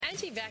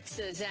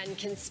Anti-vaxxers and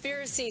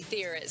conspiracy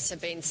theorists have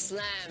been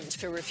slammed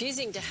for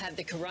refusing to have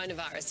the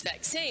coronavirus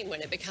vaccine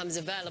when it becomes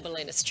available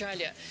in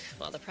Australia.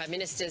 While the Prime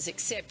Minister's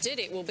accepted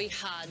it will be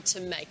hard to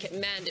make it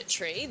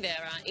mandatory,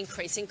 there are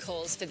increasing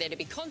calls for there to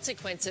be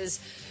consequences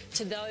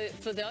for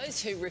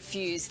those who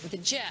refuse the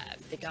jab.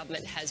 The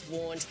government has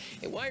warned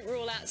it won't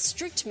rule out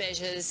strict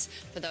measures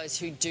for those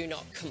who do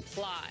not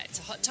comply. It's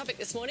a hot topic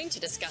this morning. To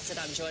discuss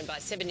it, I'm joined by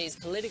 7 News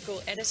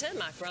political editor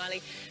Mark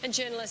Riley and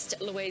journalist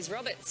Louise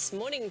Roberts.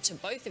 Morning to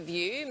both of you.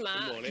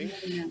 Mark, good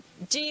morning.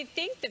 Do you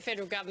think the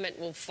federal government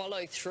will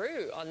follow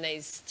through on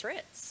these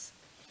threats?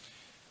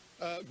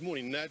 Good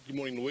morning, Nat. Good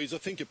morning, Louise. I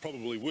think it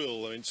probably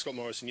will. I mean, Scott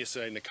Morrison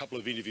yesterday in a couple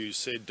of interviews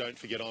said, don't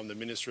forget I'm the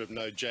Minister of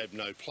no jab,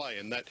 no play,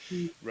 and that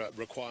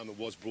requirement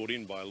was brought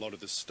in by a lot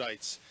of the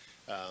states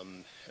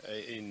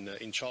in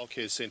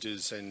childcare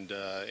centres and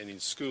in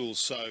schools.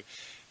 So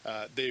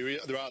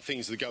there are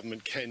things the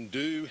government can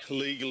do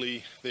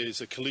legally.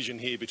 There's a collision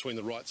here between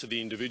the rights of the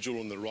individual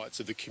and the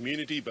rights of the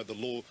community, but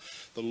the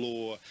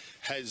law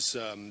has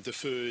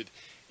deferred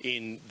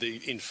in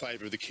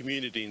favour of the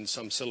community in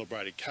some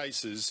celebrated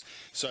cases.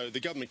 So the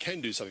government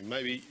can do something.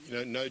 Maybe,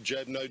 no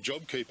jab, no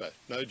job keeper,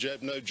 no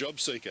jab, no job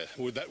seeker.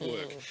 Would that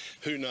work?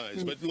 Who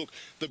knows? But look,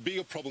 the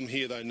bigger problem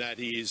here though, Nat,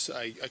 is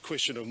a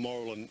question of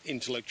moral and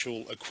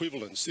intellectual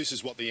equivalence. This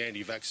is what the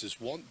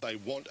anti-vaxxers want. They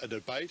want a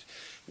debate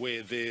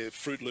where their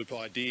Fruit Loop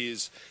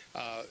ideas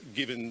are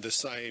given the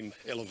same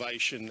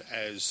elevation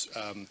as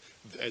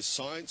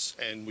science,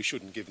 and we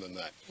shouldn't give them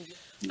that.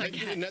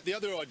 Okay. And the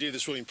other idea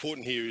that's really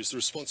important here is the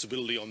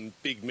responsibility on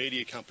big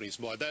media companies.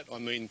 By that I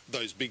mean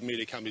those big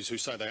media companies who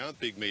say they aren't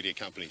big media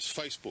companies.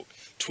 Facebook,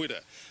 Twitter,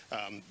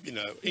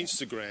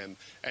 Instagram,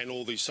 and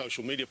all these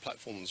social media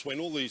platforms. When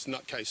all these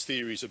nutcase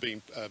theories are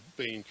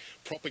being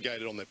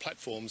propagated on their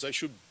platforms, they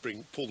should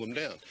pull them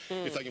down.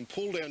 If they can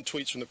pull down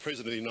tweets from the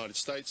President of the United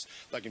States,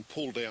 they can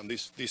pull down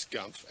this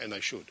gumph, and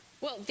they should.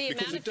 Well, the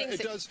amount of things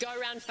that go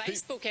around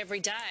Facebook every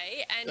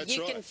day, and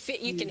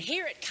you can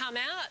hear it come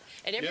out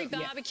at every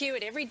barbecue,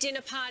 at every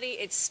dinner party.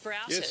 It's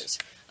sprouted. Yes.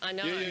 I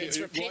know. It's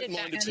repeated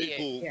back to you.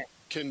 People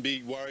can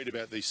be worried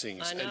about these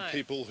things, and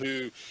people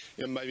who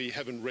maybe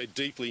haven't read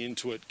deeply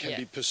into it can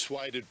be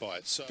persuaded by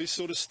it. So this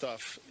sort of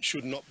stuff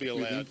should not be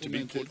allowed to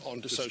be put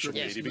onto social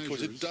media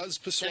because it does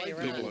persuade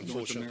people,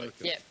 unfortunately.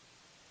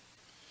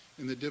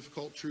 And the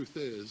difficult truth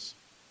is,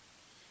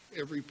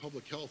 every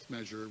public health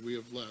measure we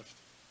have left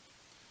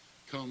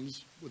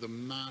comes with a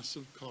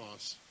massive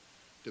cost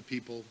to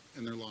people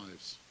and their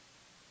lives.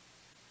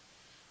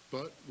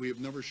 But we have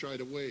never shied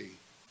away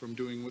from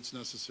doing what's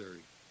necessary.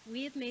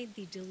 We have made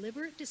the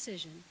deliberate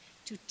decision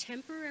to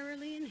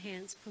temporarily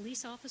enhance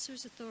police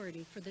officers'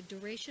 authority for the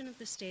duration of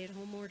the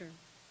stay-at-home order.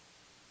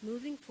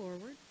 Moving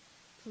forward,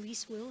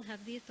 police will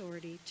have the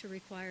authority to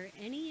require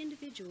any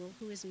individual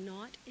who is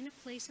not in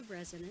a place of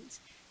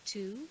residence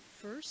to,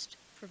 first,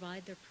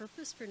 provide their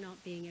purpose for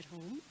not being at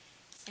home,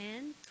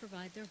 and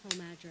provide their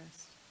home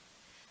address.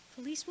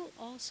 Police will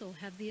also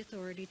have the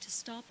authority to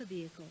stop a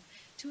vehicle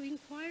to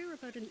inquire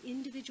about an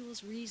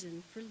individual's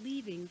reason for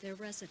leaving their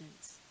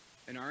residence.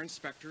 And our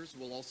inspectors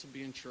will also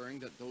be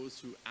ensuring that those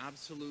who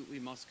absolutely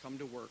must come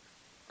to work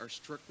are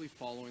strictly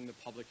following the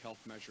public health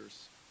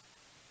measures.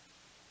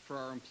 For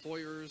our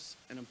employers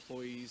and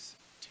employees,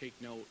 take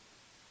note,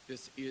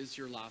 this is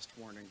your last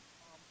warning.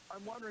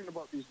 I'm wondering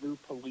about these new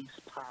police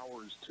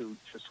powers to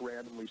just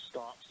randomly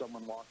stop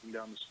someone walking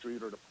down the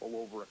street or to pull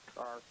over a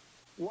car.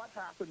 What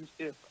happens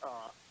if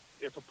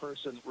a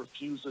person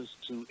refuses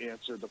to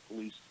answer the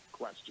police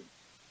question?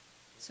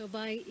 So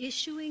by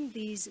issuing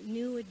these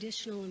new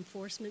additional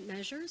enforcement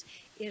measures,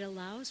 it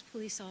allows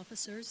police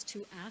officers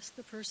to ask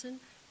the person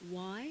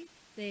why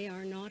they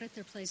are not at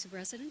their place of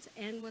residence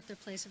and what their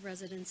place of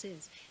residence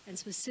is. And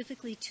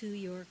specifically to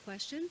your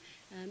question,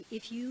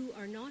 if you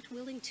are not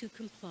willing to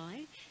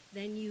comply,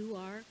 then you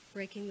are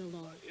breaking the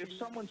law. If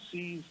someone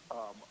sees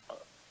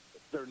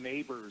their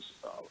neighbors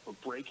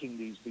breaking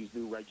these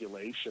new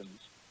regulations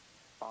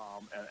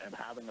and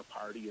having a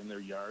party in their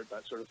yard,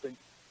 that sort of thing,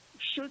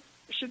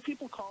 should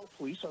people call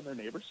police on their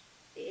neighbors?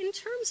 In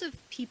terms of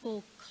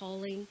people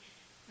calling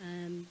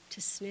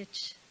to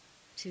snitch,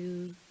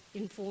 to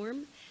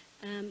inform,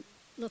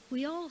 look,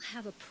 we all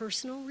have a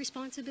personal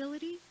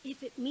responsibility.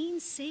 If it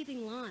means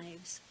saving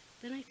lives,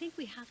 then I think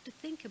we have to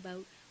think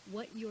about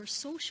what your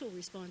social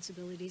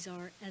responsibilities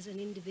are as an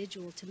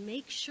individual to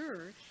make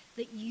sure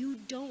that you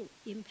don't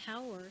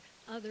empower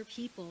other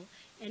people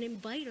and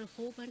invite a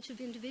whole bunch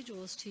of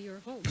individuals to your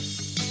home.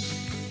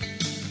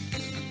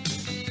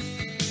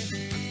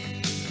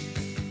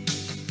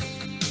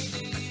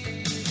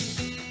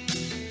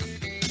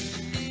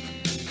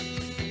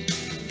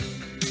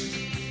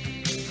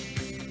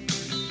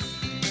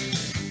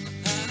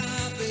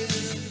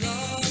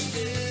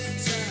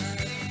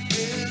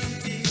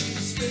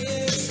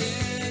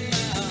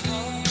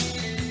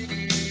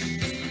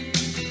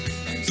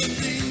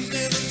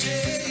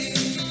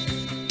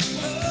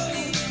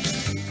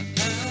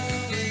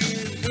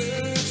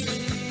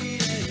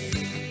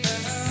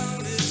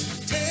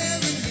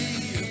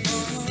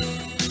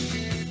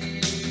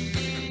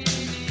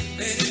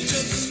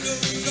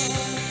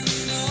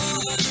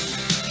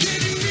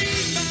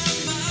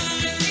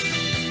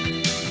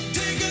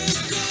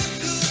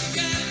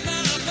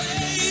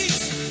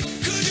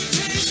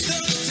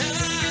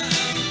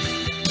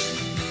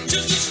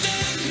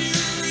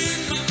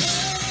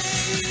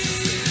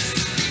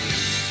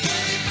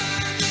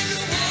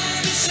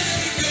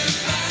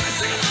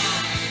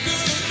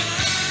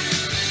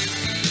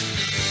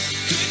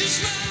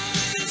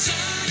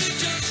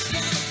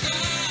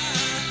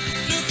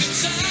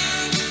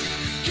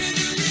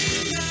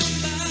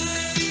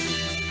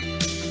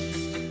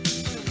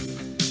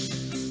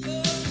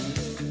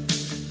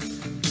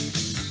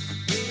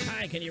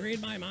 Can you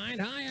read my mind?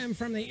 Hi, I'm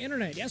from the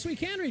internet. Yes, we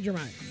can read your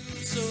mind.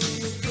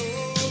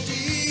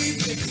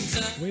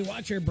 We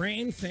watch your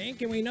brain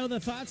think, and we know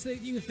the thoughts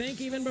that you think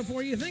even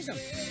before you think them.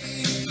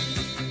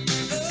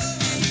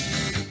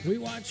 We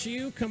watch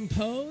you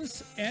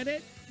compose,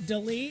 edit,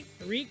 delete,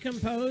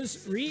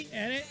 recompose,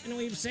 re-edit, and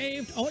we've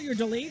saved all your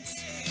deletes,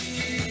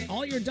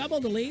 all your double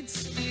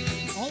deletes,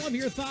 all of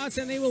your thoughts,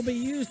 and they will be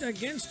used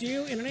against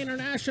you in an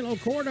international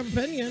court of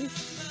opinion.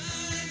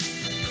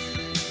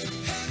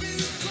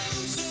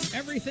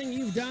 Everything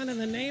you've done in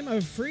the name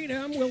of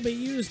freedom will be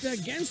used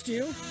against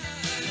you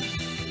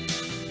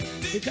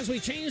because we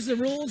changed the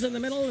rules in the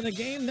middle of the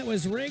game that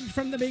was rigged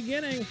from the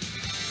beginning.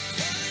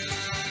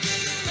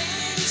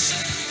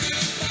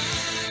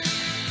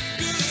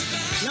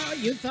 No,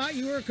 you thought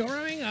you were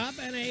growing up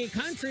in a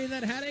country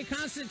that had a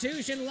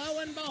constitution. Lo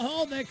and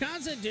behold, the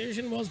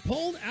constitution was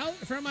pulled out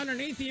from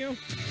underneath you.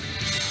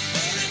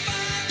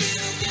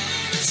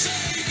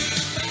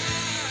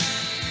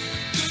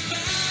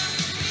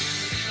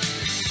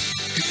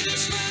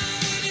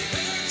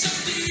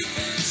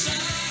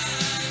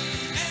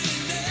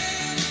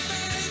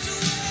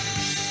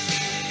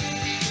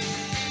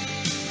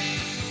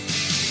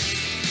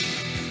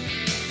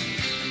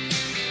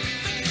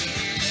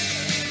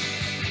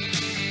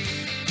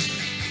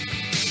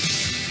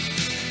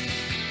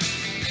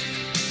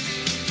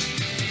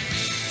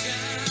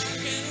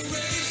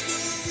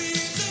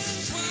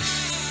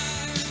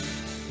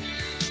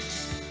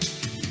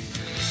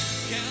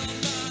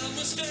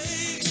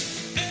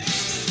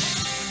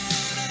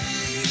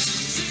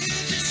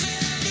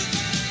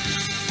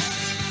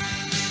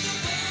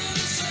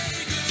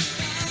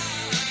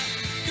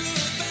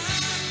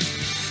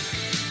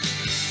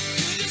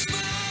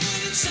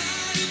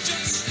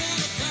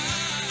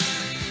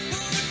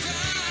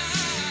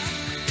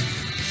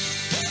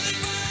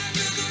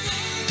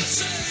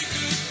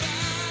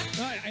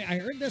 I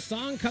heard this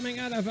song coming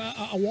out of a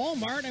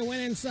Walmart. I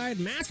went inside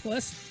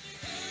maskless.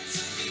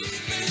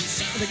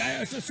 The guy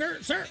was,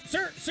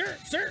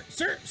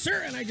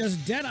 sir, and I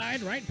just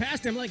dead-eyed right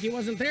past him like he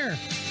wasn't there.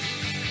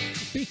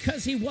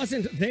 Because he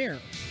wasn't there.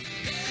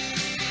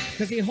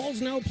 Because he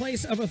holds no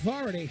place of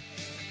authority.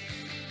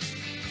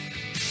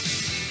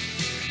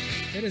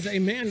 It is a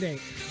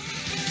mandate.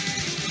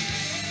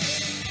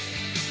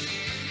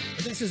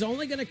 This is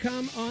only going to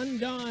come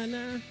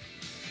undone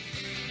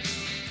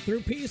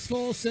through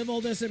peaceful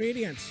civil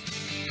disobedience.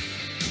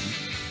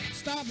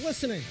 Stop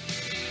listening.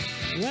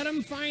 Let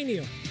them fine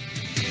you.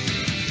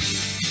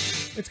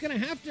 It's going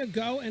to have to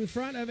go in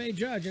front of a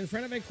judge, in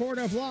front of a court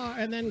of law,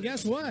 and then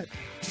guess what?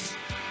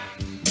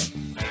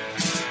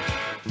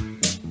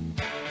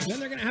 Then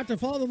they're going to have to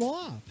follow the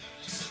law.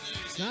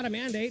 It's not a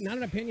mandate, not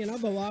an opinion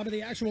of the law, but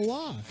the actual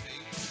law.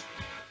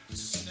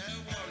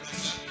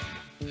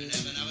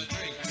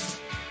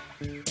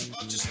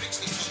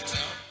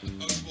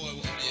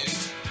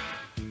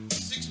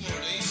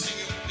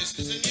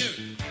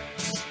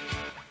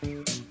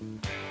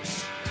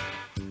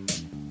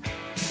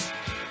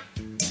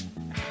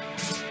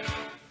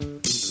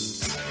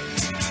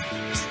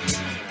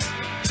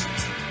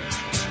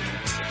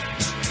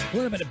 A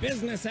little bit of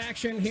business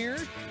action here.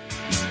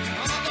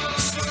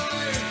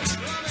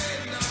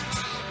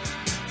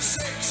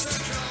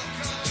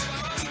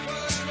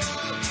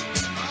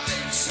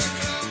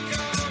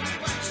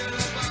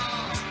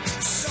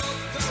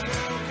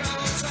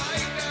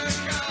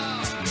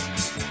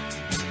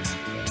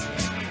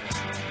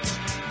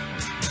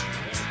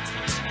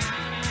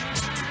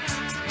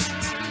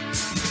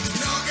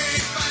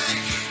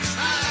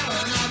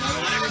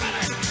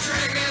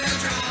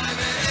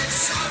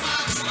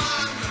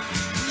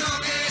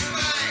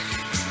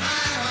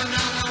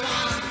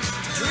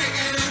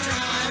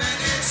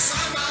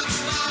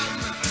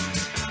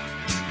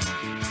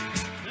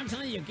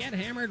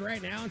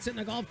 Right now and sit in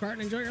a golf cart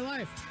and enjoy your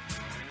life.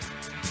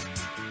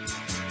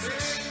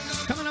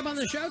 Coming up on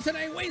the show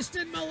today,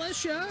 Wasted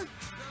Militia.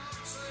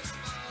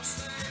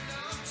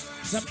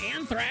 Some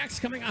Anthrax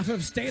coming off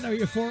of State of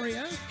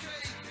Euphoria.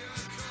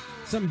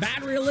 Some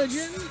Bad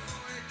Religion.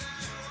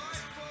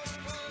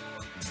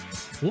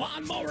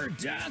 Lawnmower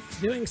Death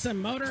doing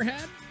some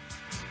Motorhead.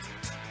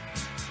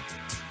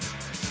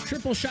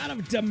 Triple shot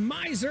of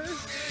Demiser.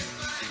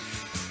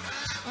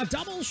 A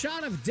double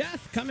shot of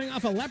Death coming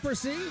off of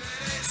Leprosy.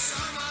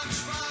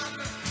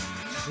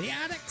 The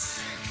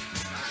Addicts.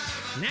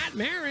 Nat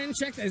Marin.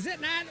 Check. Is it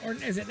Nat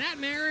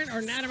Marin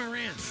or Nat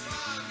Moran?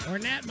 Or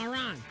Nat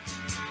Moran?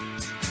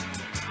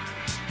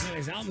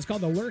 His album's called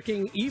The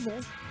Lurking Evil.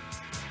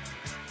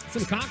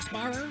 Some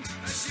Cockspower,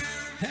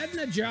 Head in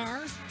a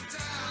Jar,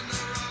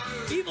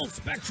 Evil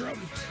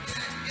Spectrum.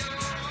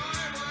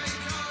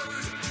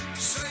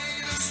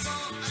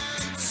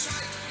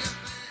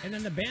 And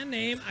then the band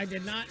name I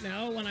did not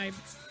know when I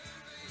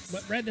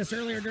read this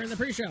earlier during the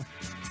pre-show.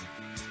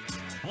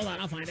 Hold on,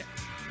 I'll find it.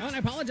 Oh, and I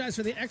apologize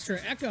for the extra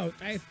echo.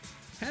 I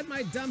had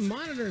my dumb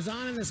monitors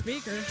on in the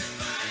speaker.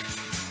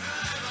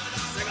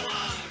 Sing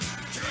along!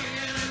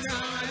 Drinking and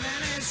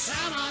driving is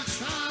so much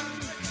fun.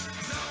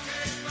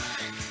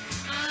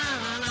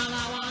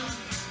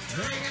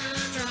 Drinking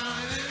and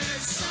driving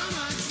is so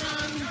much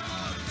fun.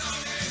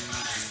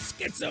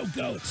 Schizo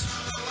Goat.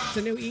 It's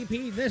a new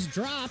EP. This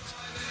dropped.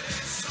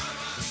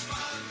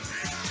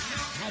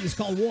 Album's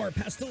called War,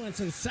 Pestilence,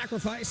 and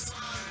Sacrifice.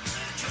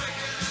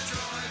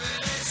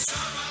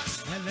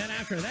 And then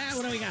after that,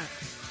 what do we got?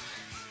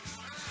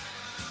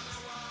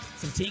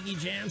 Some Tiki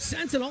Jam,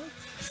 Sentinel,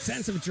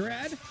 Sense of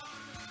Dread.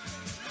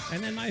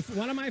 And then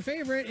one of my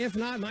favorite, if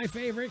not my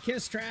favorite,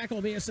 Kiss track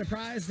will be a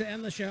surprise to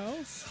end the show.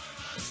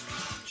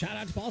 Shout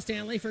out to Paul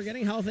Stanley for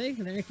getting healthy.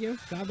 Thank you.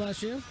 God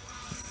bless you.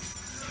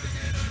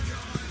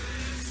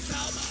 So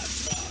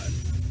much fun.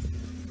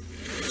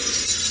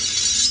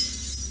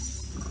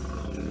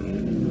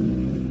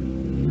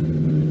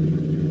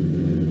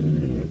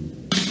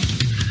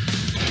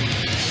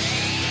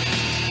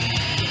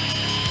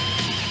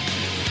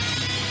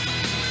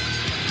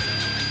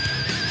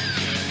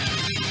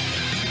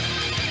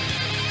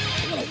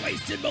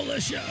 Wasted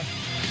Militia.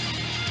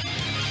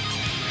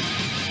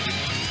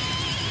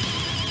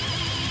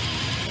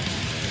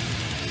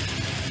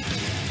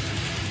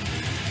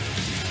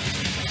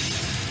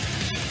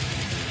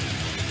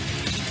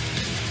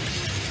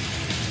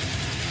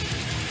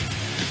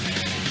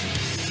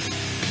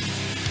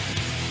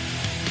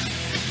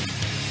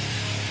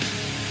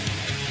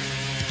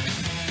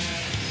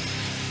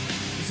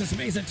 This is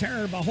Maze of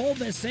Terror. Behold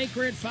this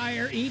Sacred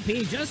Fire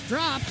EP just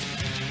dropped.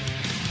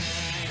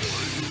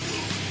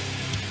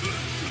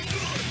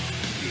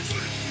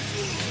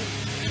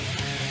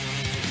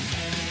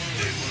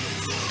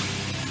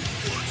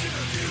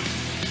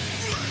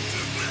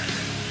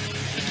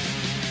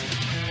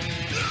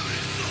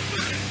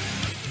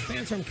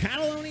 From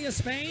Catalonia,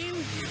 Spain. You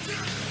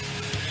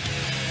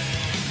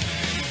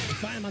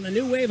find them on the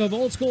New Wave of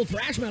Old School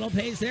Thrash Metal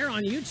page there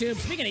on YouTube.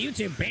 Speaking of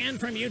YouTube, banned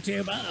from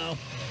YouTube. Uh-oh.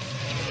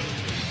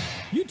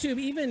 YouTube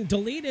even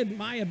deleted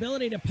my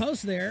ability to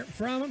post there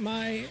from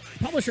my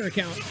publisher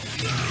account.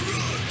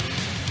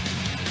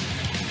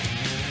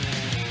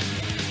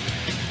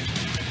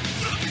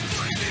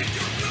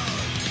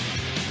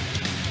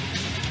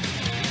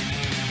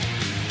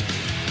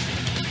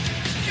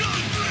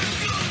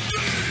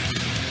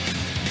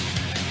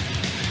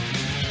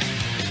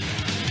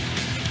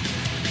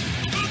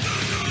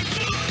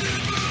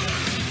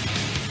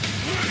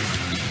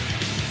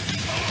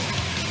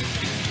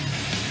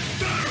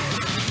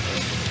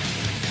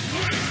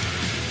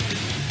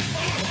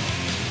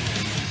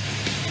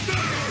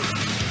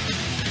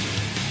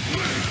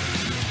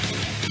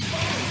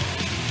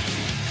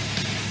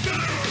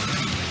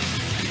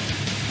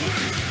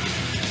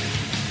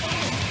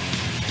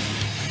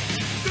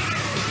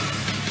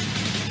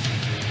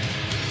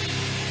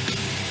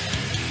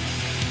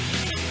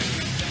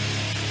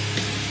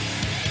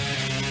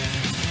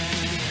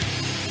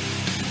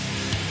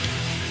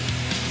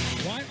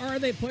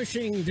 They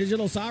pushing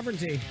digital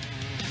sovereignty.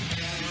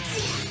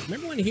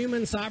 Remember when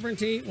human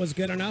sovereignty was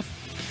good enough?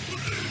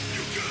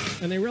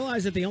 And they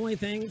realized that the only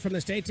thing from the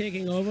state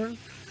taking over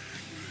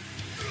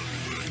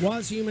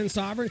was human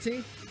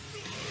sovereignty?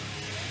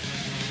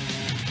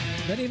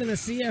 But even the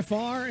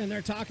CFR in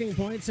their talking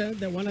point said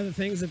that one of the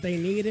things that they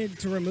needed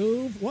to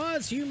remove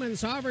was human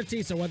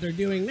sovereignty. So what they're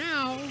doing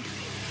now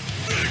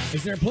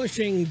is they're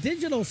pushing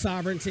digital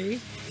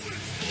sovereignty,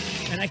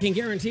 and I can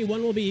guarantee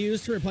one will be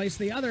used to replace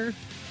the other.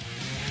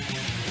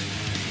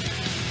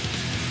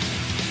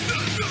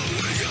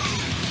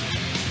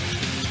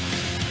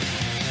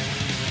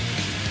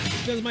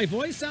 Does my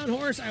voice sound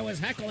hoarse? I was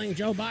heckling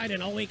Joe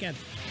Biden all weekend.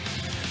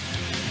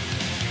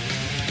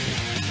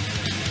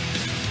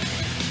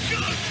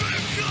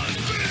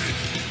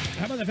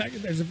 How about the fact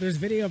that there's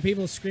video of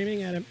people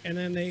screaming at him, and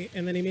then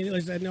immediately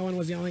said no one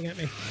was yelling at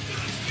me.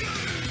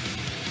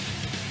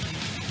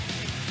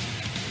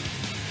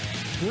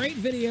 Great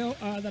video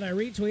that I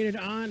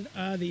retweeted on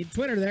the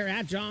Twitter there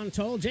at John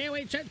Toll,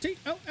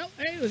 JOHTOLA.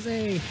 It was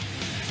a...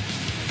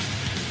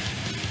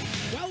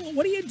 Well,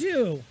 what do you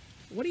do?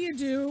 What do you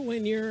do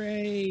when you're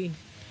a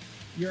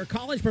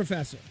college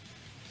professor?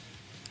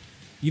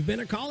 You've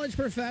been a college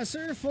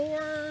professor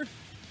for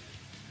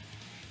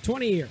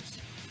 20 years.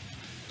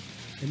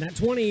 In that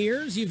 20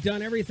 years, you've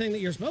done everything that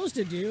you're supposed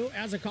to do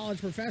as a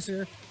college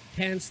professor,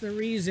 hence the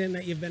reason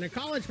that you've been a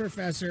college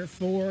professor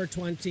for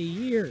 20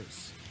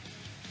 years.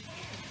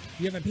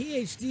 You have a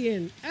PhD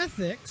in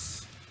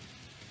ethics.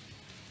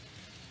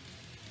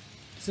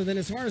 So then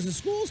as far as the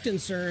school's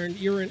concerned,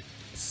 you're an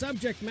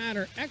subject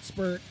matter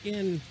expert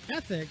in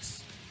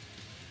ethics,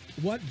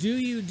 What do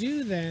you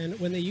do then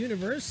when the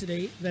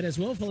university that has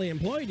willfully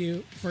employed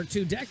you for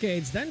 2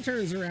 decades then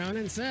turns around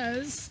and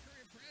says,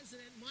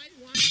 President might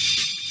want...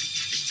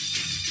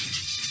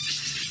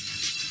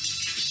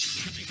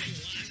 Coming to you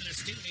live in a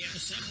studio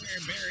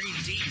somewhere buried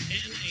deep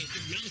in a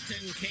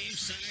mountain cave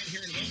side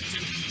here in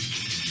Wilmington.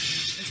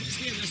 It's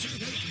Whiskey and the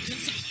Surfer,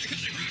 Wilmington's top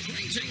iconic rock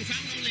raging,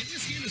 found only at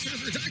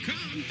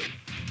whiskeyandthesurfer.com.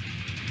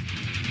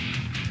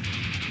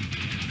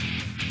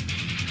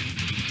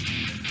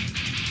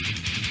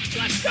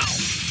 Let's go!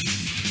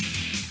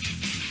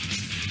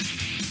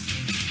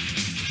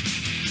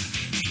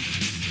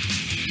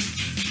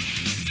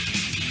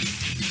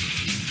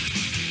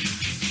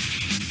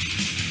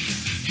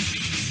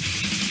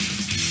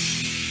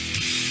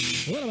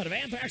 A little bit of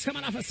Anthrax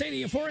coming off of State of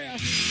Euphoria.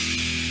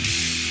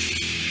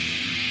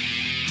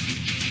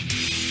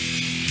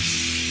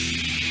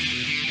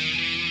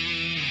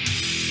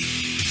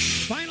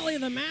 Finally,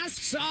 the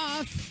mask's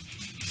off.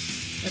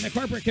 And the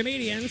corporate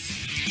comedians.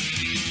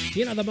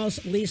 You know, the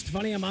most least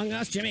funny among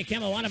us, Jimmy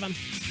Kimmel, one of them.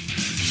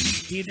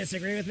 Do you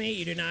disagree with me?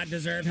 You do not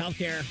deserve health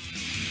care.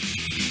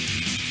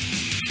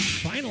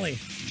 Finally.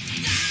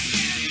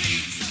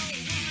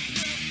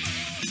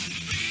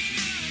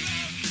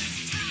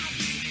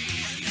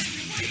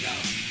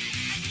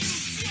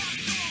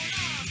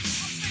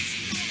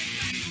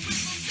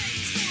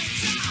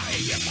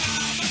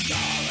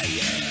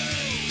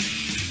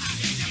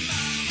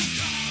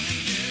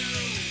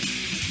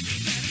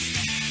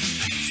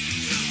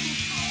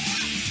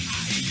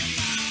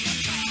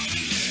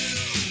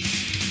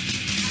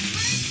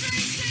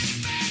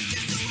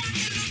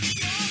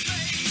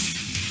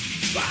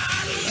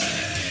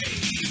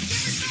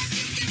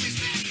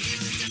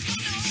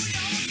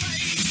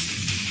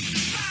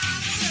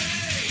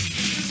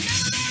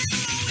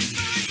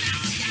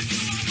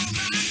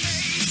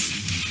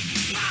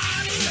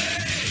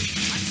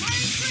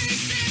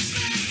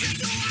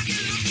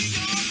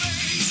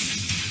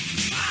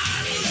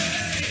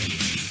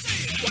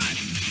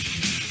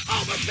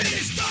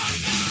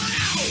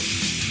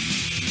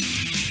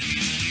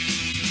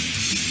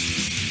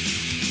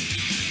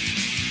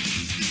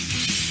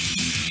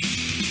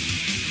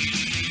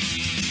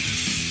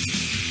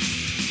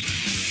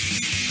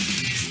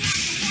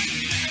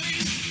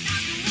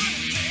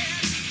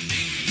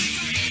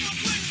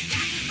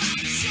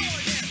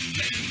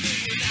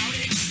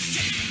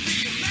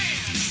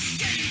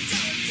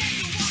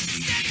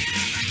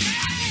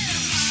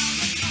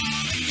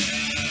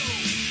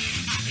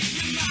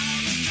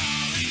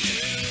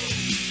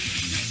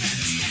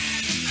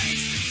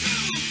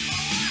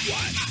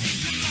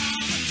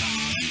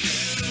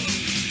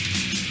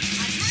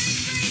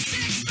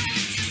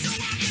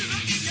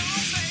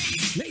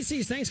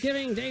 Macy's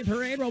Thanksgiving Day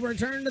Parade will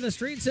return to the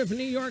streets of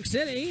New York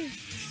City.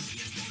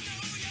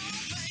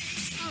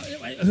 Oh,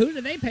 who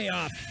do they pay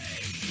off?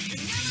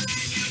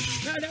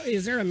 No,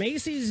 is there a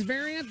Macy's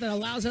variant that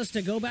allows us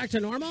to go back to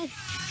normal?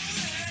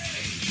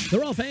 The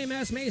world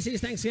famous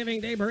Macy's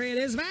Thanksgiving Day Parade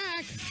is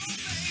back.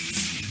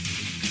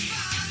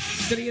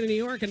 City of New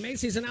York and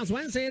Macy's announced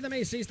Wednesday the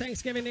Macy's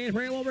Thanksgiving Day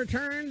Parade will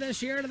return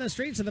this year to the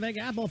streets of the Big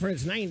Apple for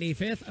its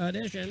 95th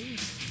edition.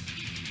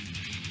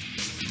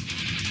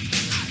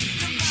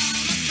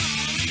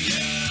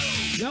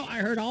 No, I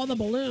heard all the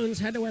balloons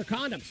had to wear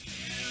condoms.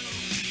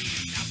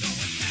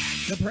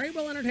 The parade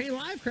will entertain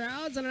live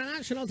crowds and a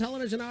national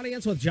television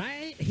audience with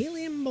giant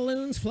helium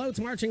balloons, floats,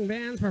 marching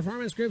bands,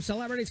 performance groups,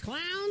 celebrities,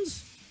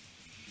 clowns,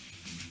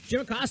 Jim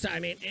Acosta,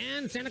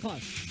 and Santa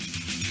Claus.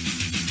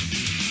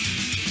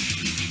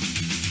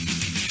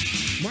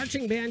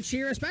 Marching band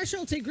Cheer, a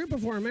specialty group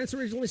performance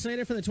originally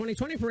slated for the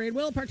 2020 parade,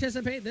 will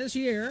participate this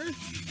year.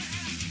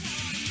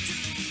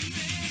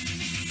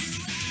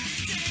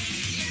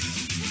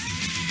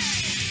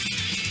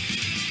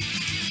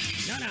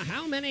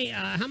 How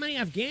many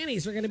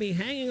Afghanis are going to be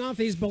hanging off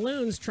these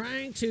balloons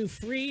trying to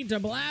free de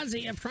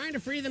Blasio, trying to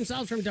free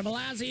themselves from de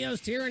Blasio's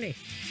tyranny?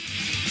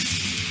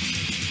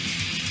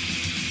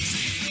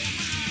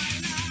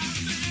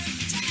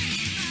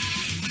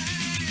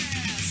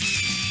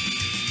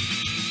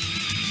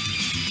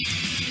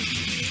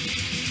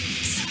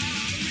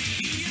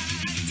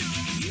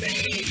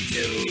 Me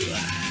too.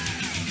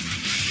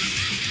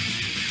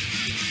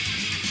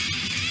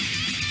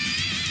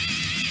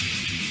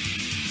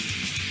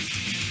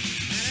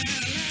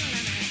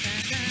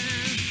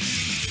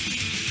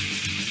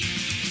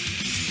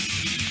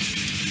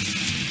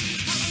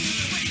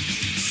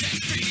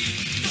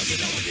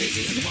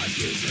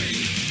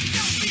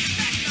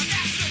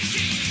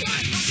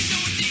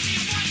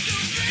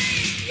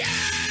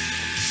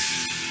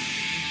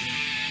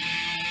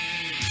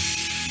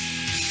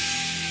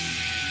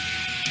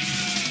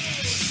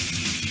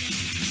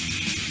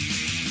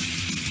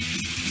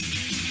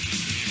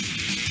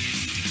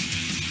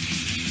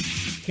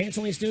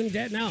 Canceling student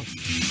debt? No.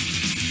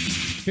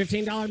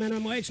 $15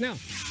 minimum wage? No.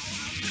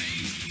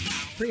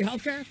 Free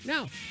healthcare?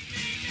 No.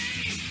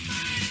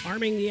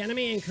 Arming the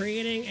enemy and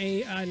creating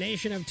a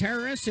nation of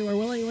terrorists who are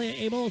willingly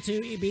able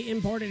to be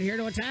imported here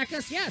to attack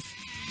us? Yes.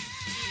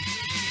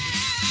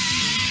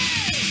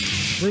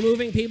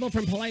 Removing people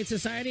from polite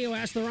society who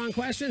ask the wrong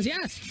questions?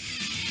 Yes.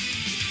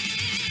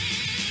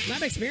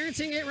 I'm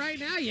experiencing it right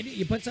now.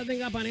 You put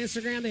something up on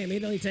Instagram, they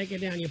immediately take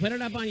it down. You put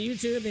it up on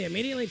YouTube, they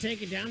immediately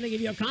take it down. They give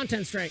you a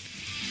content strike.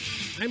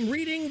 I'm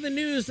reading the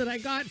news that I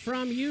got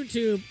from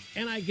YouTube,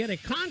 and I get a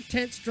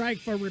content strike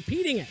for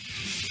repeating it.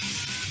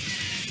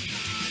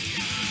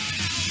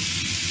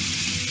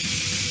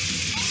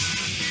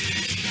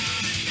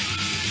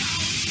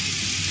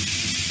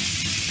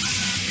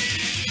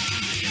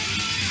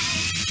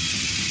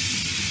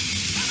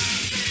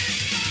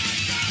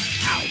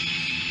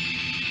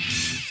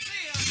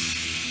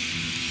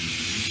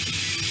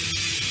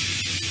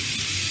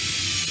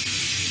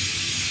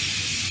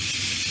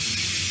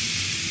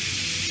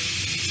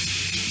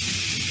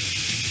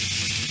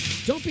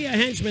 Don't be a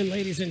henchman,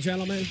 ladies and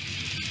gentlemen.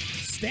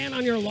 Stand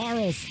on your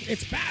laurels.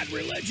 It's bad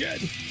religion.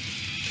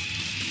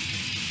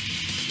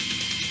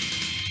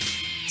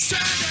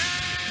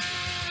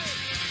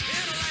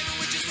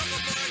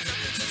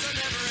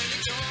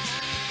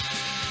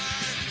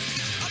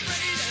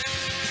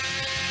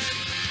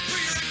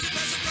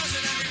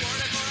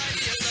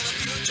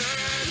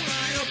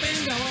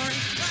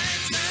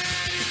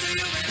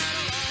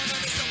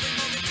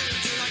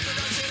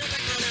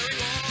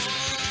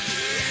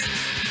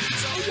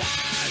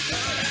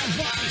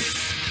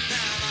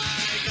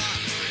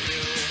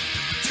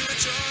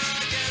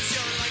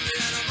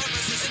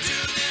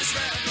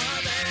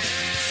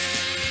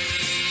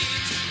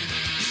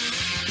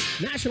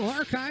 National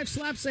Archives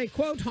slaps a,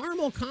 quote,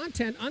 harmful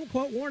content,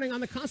 unquote, warning on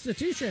the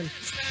Constitution.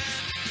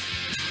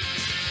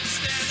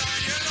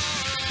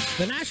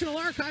 The National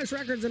Archives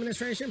Records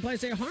Administration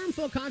placed a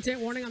harmful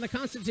content warning on the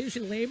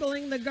Constitution,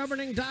 labeling the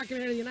governing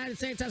document of the United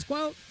States as,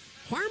 quote,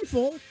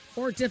 harmful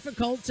or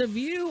difficult to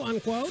view,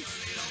 unquote.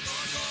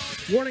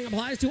 Warning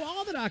applies to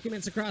all the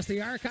documents across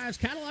the archives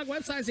catalog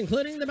websites,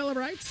 including the Bill of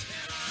Rights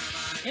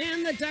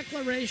and the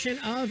Declaration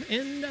of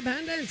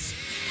Independence.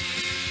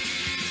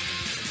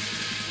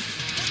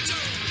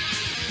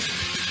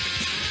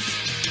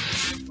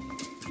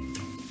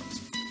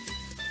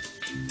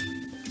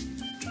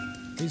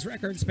 These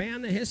records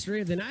span the history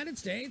of the United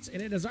States,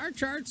 and it is our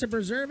charge to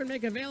preserve and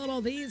make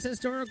available these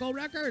historical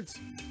records.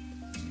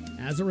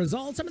 As a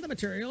result, some of the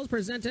materials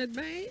presented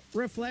may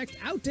reflect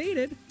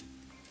outdated,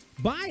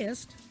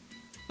 biased,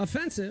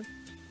 offensive,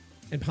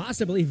 and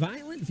possibly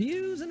violent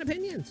views and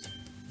opinions.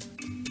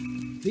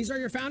 These are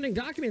your founding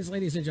documents,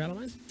 ladies and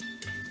gentlemen.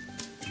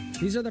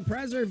 These are the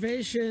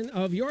preservation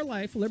of your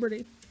life,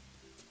 liberty,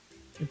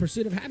 in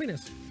pursuit of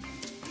happiness.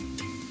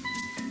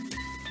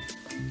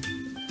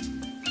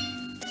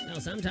 Now,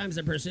 sometimes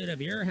the pursuit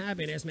of your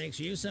happiness makes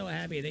you so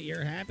happy that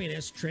your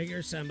happiness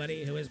triggers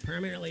somebody who is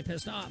permanently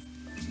pissed off.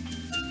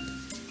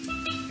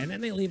 And then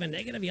they leave a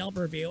negative Yelp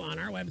review on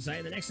our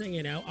website. The next thing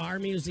you know, our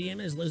museum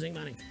is losing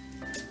money.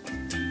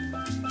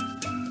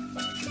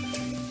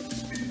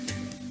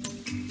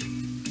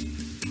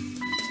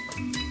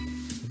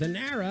 The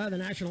NARA, the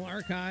National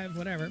Archive,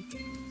 whatever,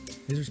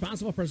 is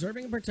responsible for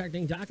preserving and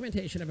protecting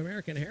documentation of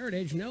American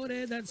heritage,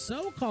 noted that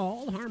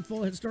so-called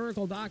harmful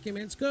historical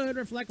documents could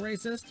reflect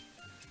racist,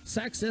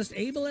 sexist,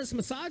 ableist,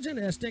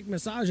 misogynistic,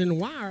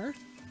 misogynoir,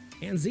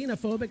 and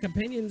xenophobic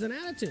opinions and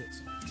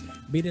attitudes,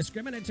 be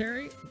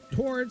discriminatory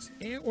towards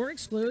or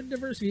exclude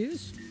diverse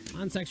views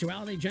on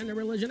sexuality, gender,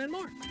 religion, and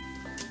more,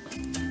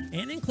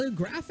 and include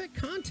graphic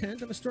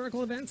content of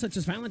historical events such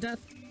as violent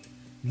death,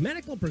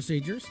 medical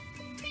procedures,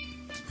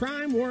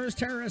 crime, wars,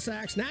 terrorist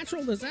acts,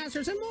 natural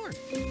disasters, and more.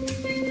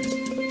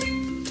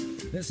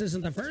 This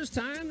isn't the first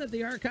time that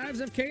the archives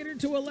have catered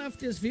to a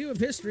leftist view of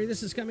history.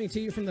 This is coming to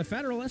you from the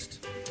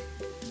Federalist.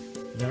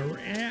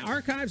 The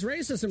Archives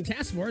Racism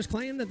Task Force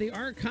claimed that the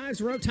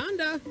Archives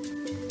Rotunda,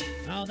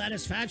 oh, that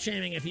is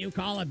fat-shaming if you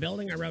call a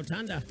building a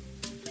rotunda,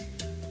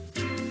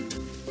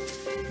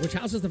 which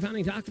houses the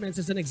founding documents,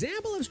 is an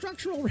example of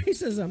structural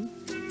racism.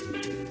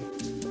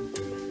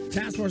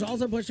 Task Force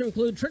also pushed to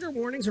include trigger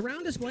warnings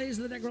around displays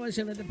of the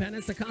Declaration of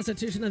Independence, the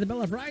Constitution, and the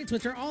Bill of Rights,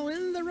 which are all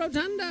in the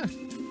rotunda.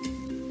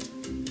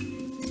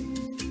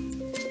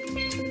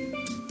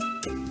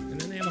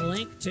 And then they have a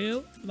link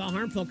to the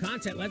harmful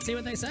content. Let's see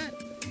what they said.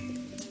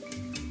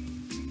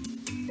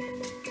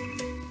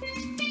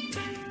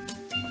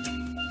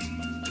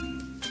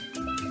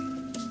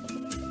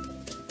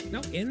 No,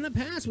 in the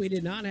past, we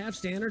did not have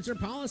standards or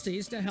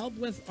policies to help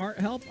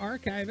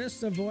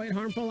archivists avoid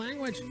harmful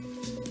language.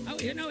 Oh,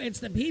 you know,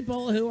 it's the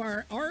people who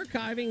are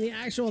archiving the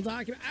actual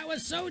document. I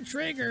was so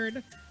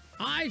triggered,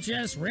 I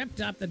just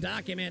ripped up the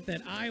document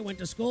that I went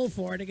to school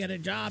for to get a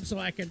job so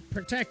I could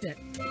protect it.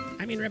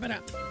 I mean, rip it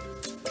up.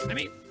 I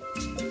mean...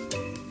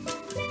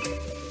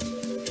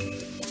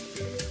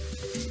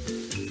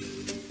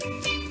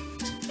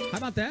 How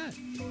about that?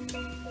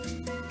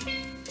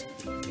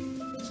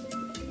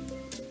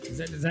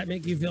 Does that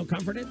make you feel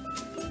comforted?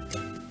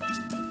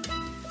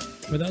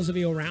 For those of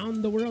you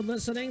around the world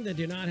listening that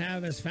do not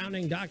have as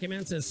founding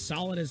documents as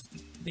solid as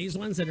these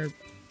ones that are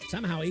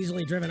somehow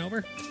easily driven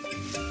over.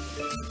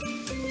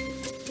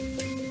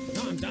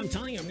 No, I'm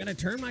telling you, I'm going to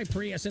turn my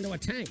Prius into a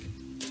tank.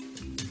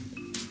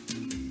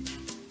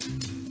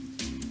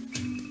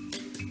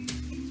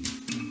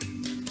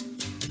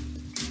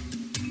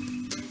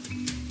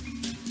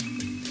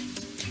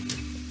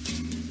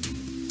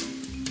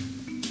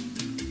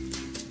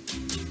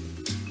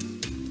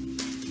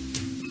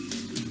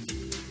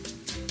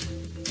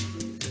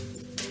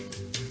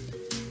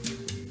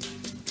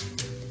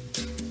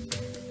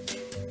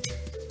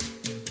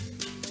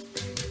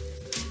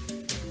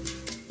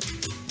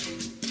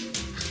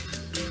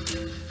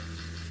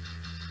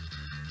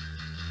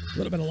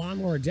 little bit of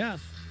Lawnmower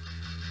Death.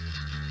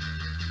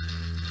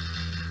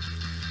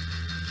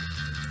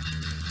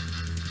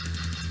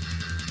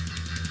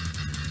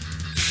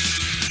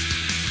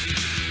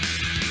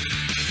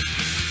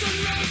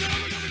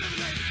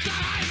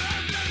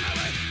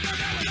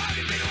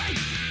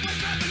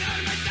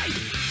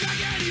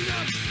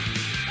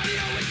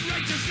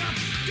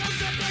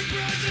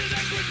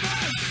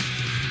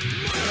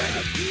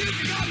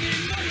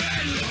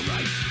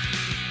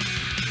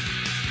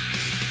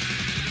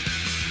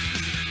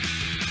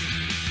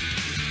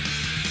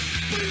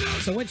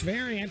 So which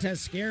variant has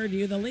scared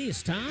you the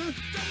least, huh?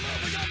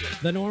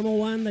 The normal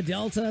one, the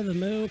Delta, the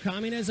Mu,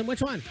 communism,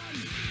 which one?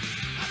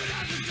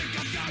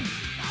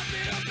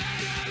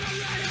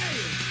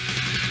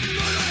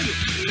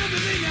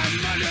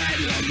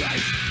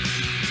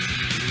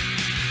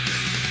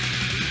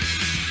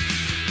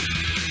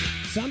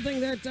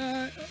 Something that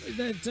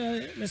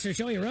Mr.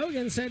 Joey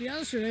Rogan said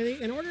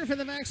yesterday, in order for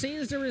the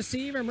vaccines to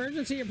receive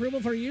emergency approval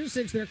for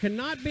usage, there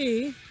cannot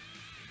be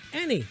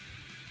any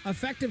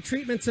effective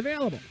treatments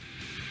available.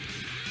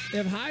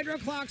 If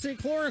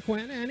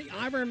hydroxychloroquine and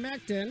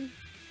ivermectin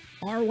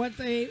are what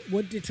they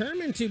would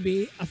determine to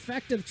be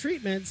effective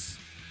treatments,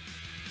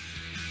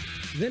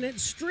 then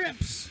it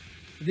strips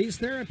these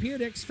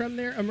therapeutics from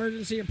their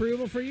emergency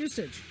approval for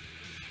usage.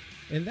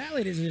 And that,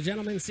 ladies and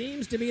gentlemen,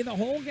 seems to be the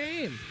whole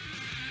game.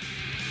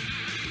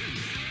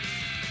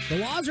 The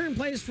laws are in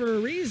place for a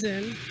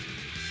reason.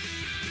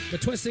 The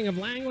twisting of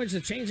language,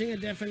 the changing of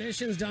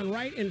definitions done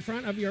right in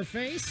front of your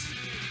face.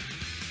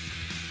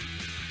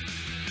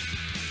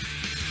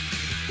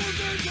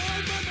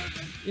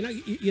 You know,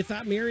 you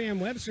thought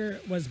Merriam-Webster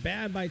was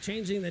bad by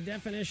changing the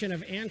definition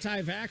of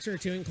anti-vaxxer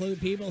to include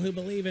people who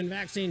believe in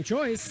vaccine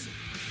choice.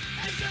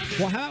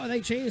 Well, how about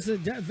they change the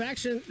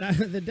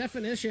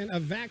definition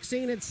of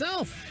vaccine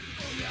itself?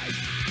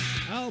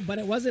 Oh, but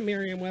it wasn't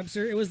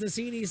Merriam-Webster. It was the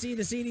CDC.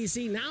 The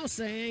CDC now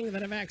saying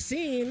that a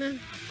vaccine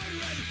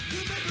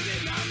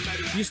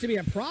used to be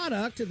a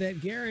product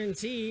that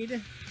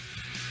guaranteed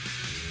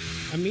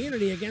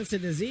immunity against a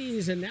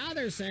disease, and now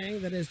they're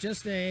saying that it's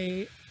just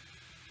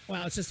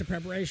it's just a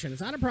preparation.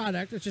 It's not a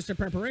product, it's just a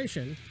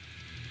preparation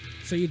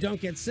so you don't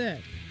get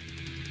sick.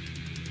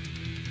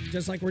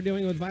 Just like we're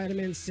doing with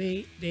vitamin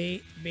C,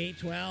 D,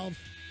 B12.